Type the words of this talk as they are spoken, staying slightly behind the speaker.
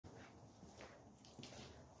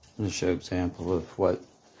I'm going to show an example of what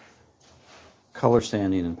color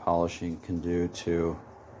sanding and polishing can do to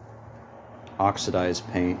oxidized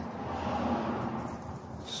paint.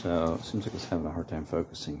 So it seems like it's having a hard time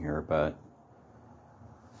focusing here, but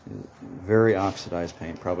very oxidized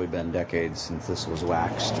paint, probably been decades since this was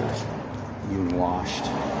waxed or even washed.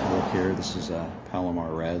 Look here, this is a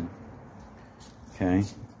Palmar red. Okay.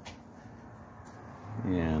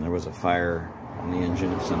 And there was a fire on the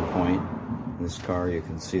engine at some point in this car, you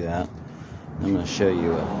can see that. I'm going to show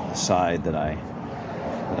you the side that I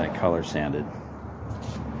color sanded.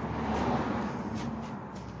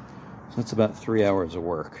 So that's about 3 hours of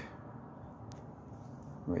work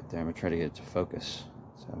right there. I'm going to try to get it to focus.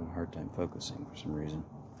 It's having a hard time focusing for some reason.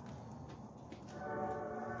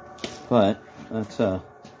 But that's a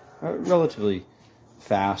relatively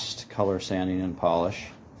fast color sanding and polish.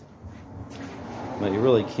 But you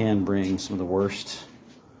really can bring some of the worst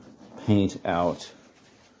paint out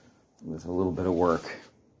with a little bit of work.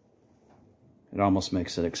 It almost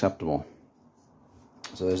makes it acceptable.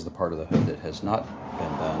 So there's the part of the hood that has not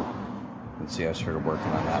been done. You can see I started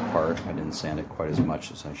working on that part. I didn't sand it quite as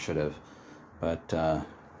much as I should have. But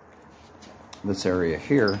this area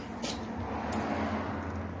here,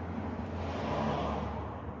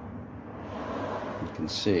 you can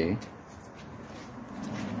see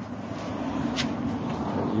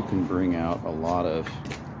that you can bring out a lot of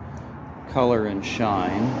color and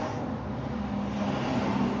shine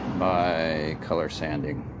by color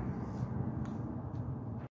sanding.